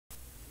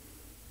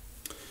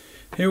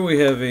Here we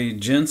have a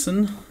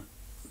Jensen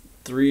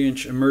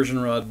 3-inch immersion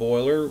rod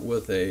boiler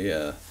with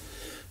a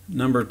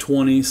number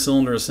 20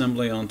 cylinder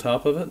assembly on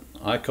top of it.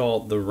 I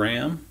call it the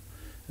Ram.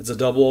 It's a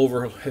double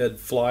overhead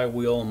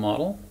flywheel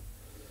model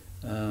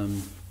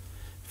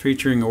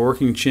featuring a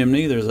working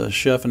chimney. There's a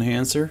chef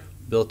enhancer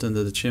built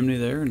into the chimney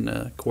there, and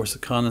of course the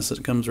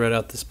condensate comes right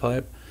out this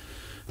pipe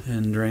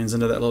and drains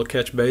into that little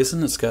catch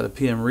basin. It's got a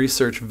PM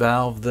research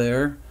valve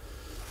there.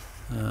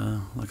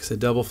 Like I said,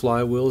 double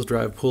flywheels,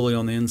 drive pulley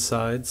on the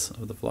insides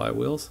of the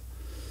flywheels,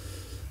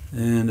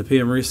 and a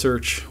PM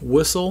research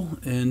whistle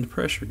and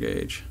pressure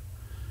gauge.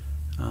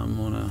 I'm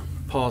going to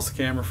pause the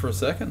camera for a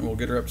second and we'll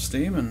get her up to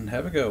steam and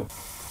have a go.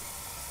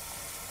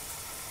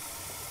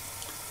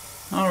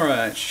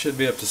 Alright, should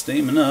be up to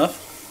steam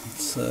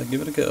enough. Let's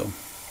give it a go.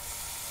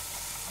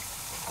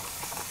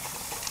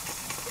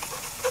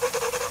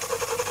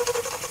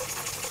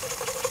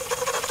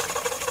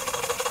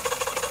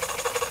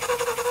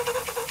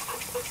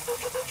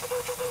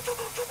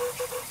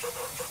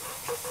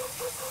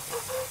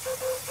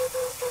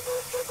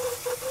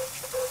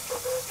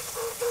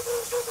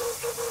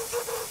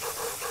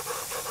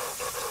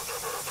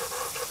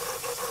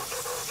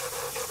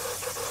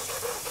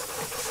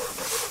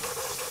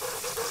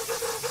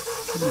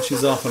 And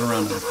she's off and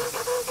running.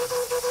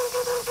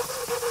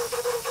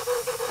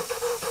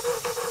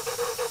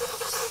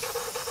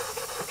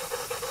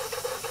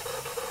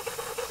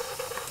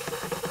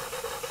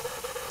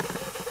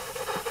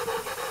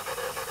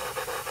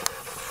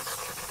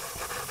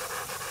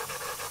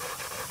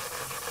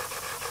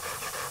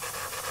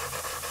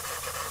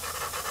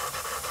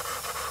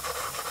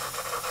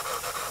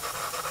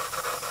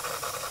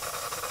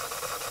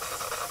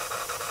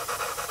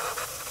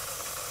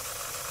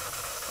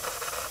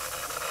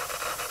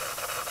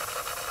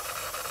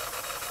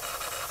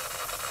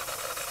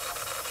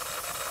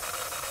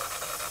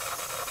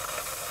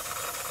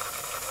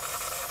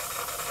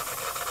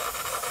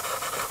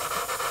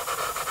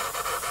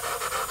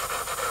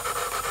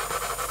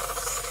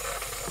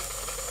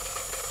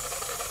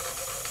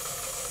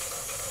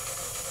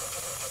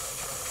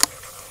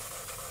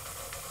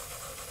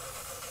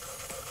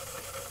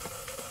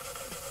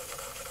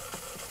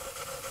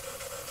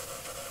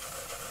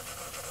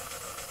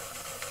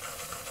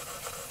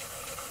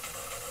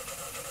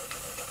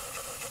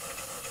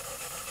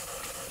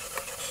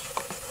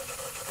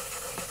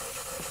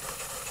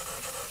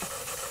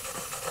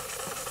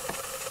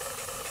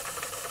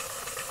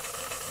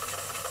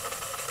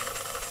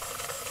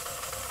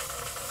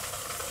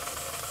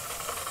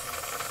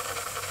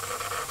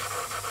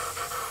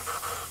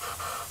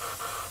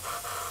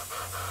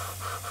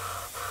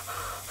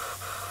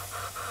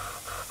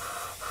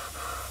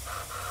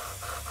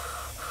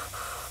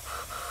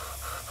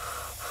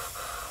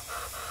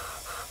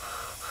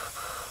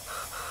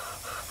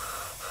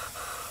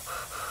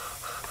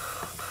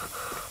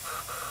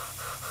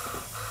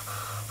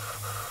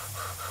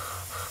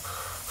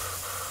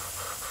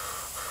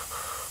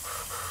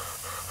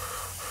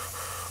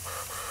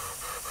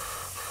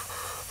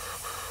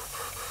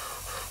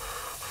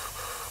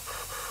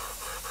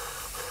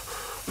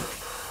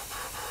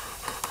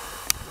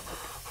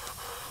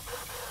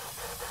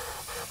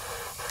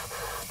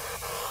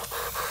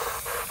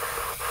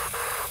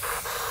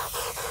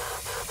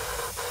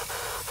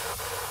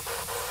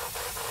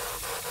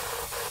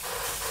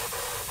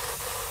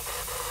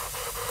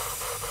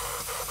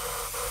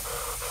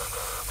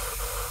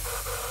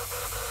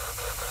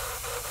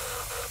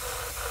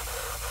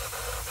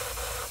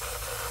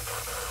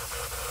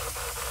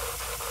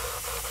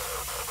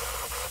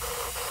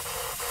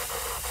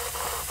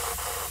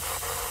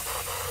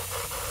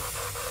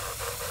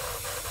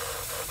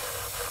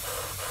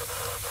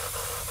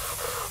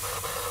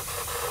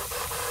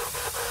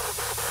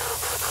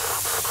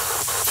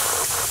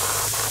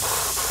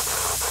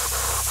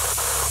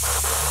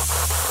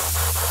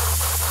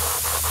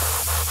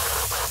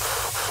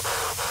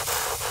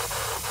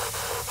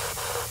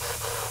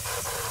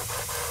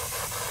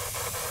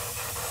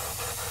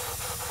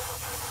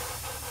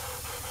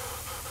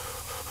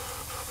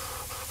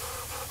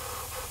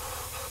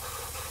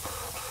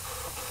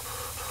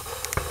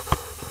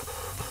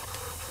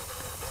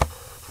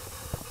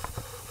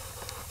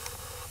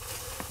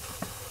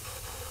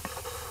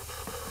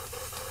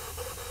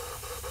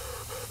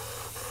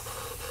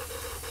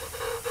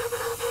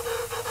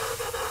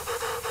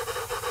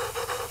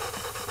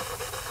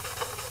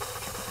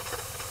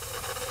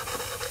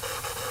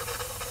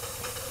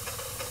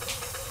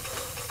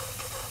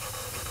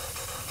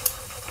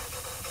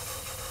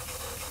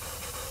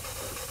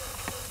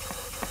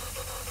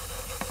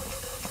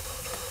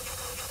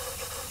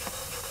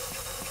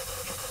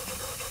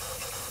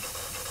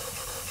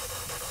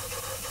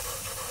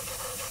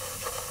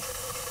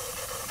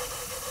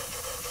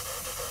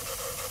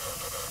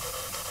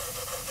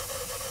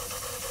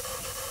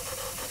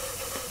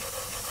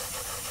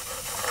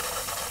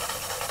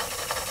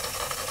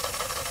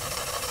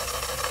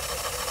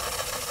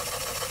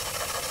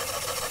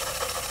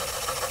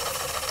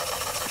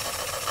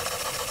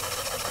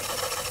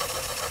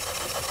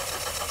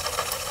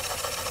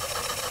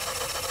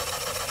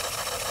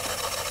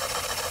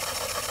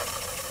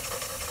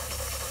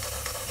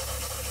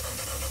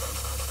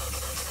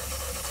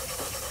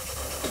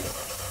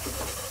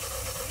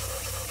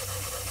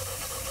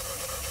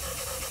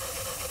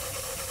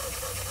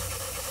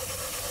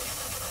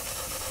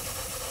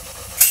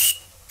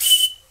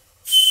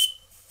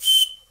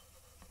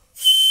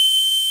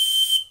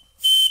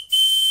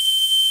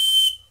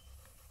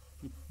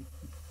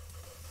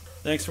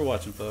 Thanks for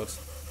watching, folks.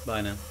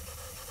 Bye now.